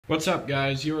What's up,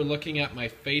 guys? You are looking at my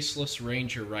faceless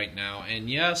Ranger right now, and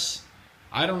yes,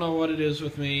 I don't know what it is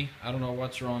with me. I don't know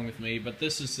what's wrong with me, but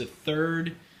this is the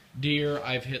third deer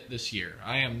I've hit this year.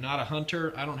 I am not a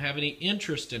hunter. I don't have any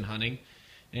interest in hunting,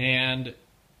 and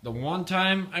the one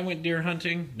time I went deer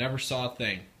hunting, never saw a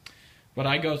thing. But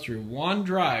I go for one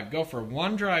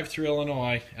drive through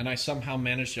Illinois, and I somehow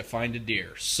managed to find a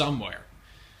deer somewhere.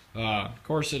 Of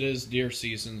course, it is deer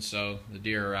season, so the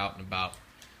deer are out and about.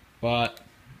 But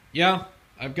yeah,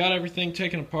 I've got everything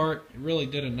taken apart. It really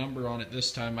did a number on it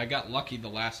this time. I got lucky the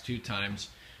last two times.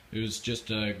 It was just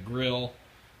a grill,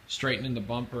 straightening the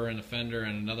bumper and the fender,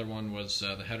 and another one was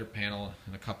the header panel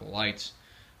and a couple lights.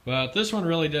 But this one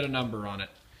really did a number on it.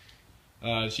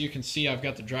 As you can see, I've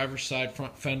got the driver's side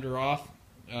front fender off.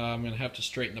 I'm going to have to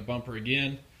straighten the bumper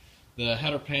again. The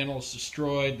header panel is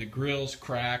destroyed. The grill's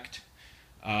cracked.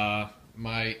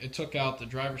 It took out the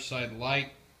driver's side light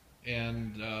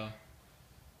and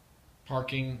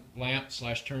parking lamp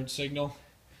 / turn signal.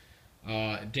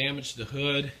 It damaged the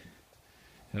hood.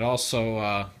 It also,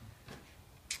 I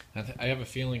have a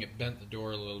feeling it bent the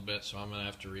door a little bit, so I'm going to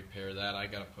have to repair that. I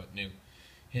got to put new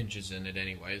hinges in it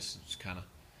anyways. It's kind of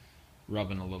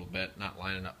rubbing a little bit, not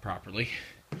lining up properly.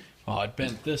 Oh, it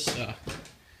bent this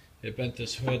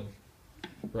hood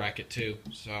bracket too,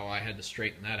 so I had to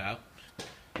straighten that out.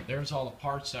 There's all the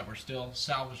parts that were still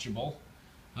salvageable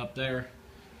up there.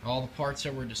 All the parts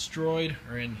that were destroyed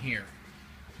are in here.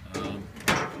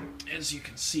 As you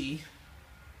can see,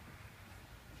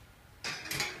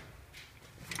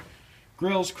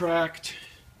 grill's cracked.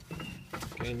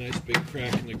 Got a nice big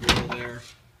crack in the grill there.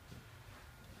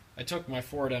 I took my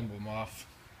Ford emblem off,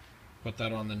 put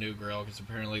that on the new grill because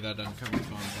apparently that doesn't come with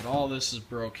fun. But all this is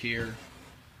broke here.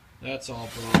 That's all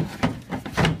broke.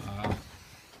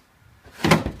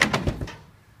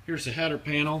 Here's the header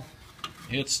panel.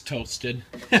 It's toasted.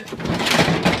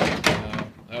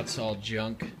 That's all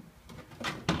junk.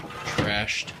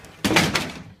 Trashed.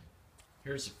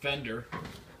 Here's the fender.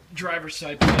 Driver's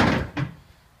side fender. So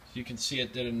you can see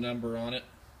it did a number on it.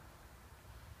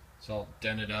 It's all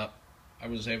dented up. I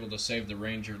was able to save the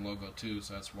Ranger logo too,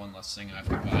 so that's one less thing I have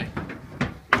to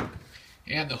buy.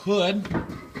 And the hood.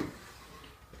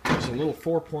 There's a little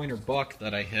 4-pointer buck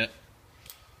that I hit.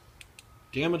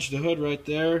 Damaged the hood right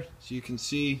there, so you can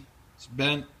see it's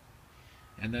bent,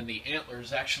 and then the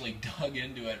antlers actually dug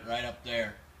into it right up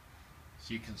there,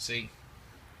 so you can see.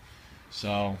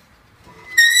 So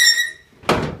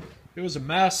it was a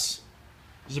mess.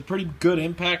 It was a pretty good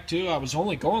impact too. I was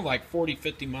only going like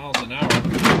 40-50 miles an hour.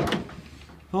 The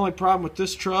only problem with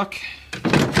this truck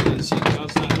is it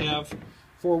does not have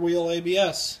 4-wheel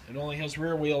ABS. It only has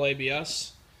rear wheel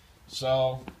ABS.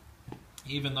 So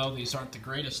even though these aren't the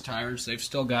greatest tires, they've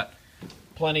still got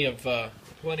plenty of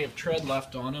tread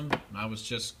left on them. I was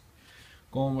just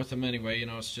going with them anyway. You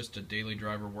know, it's just a daily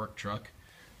driver work truck.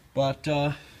 But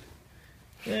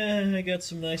yeah, I got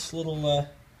some nice little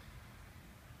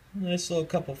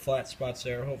couple flat spots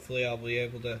there. Hopefully, I'll be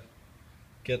able to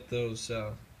get those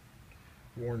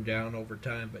worn down over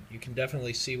time. But you can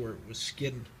definitely see where it was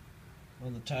skidding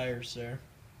on the tires there.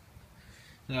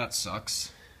 That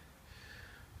sucks.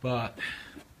 But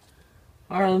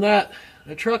other than that,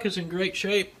 the truck is in great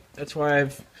shape. That's why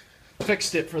I've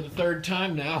fixed it for the third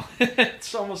time now.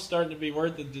 It's almost starting to be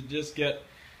worth it to just get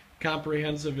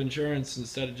comprehensive insurance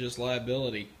instead of just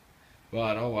liability.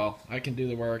 But oh well, I can do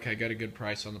the work. I got a good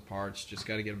price on the parts. Just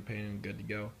got to get them painted and good to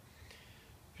go.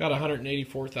 Got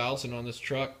 184,000 on this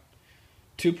truck.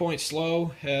 2-point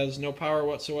slow, has no power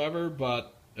whatsoever,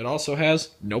 but it also has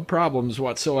no problems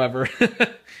whatsoever.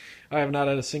 I have not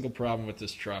had a single problem with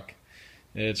this truck.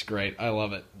 It's great. I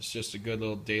love it. It's just a good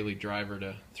little daily driver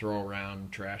to throw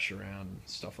around, trash around, and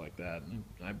stuff like that. And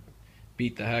I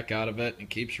beat the heck out of it and it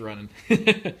keeps running.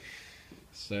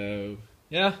 So,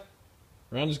 yeah,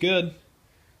 runs good.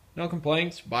 No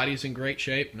complaints. Body's in great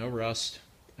shape. No rust.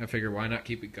 I figure why not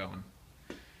keep it going.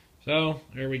 So,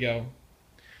 there we go.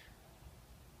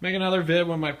 Make another vid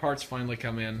when my parts finally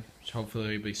come in. Which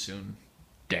hopefully will be soon.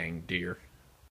 Dang deer.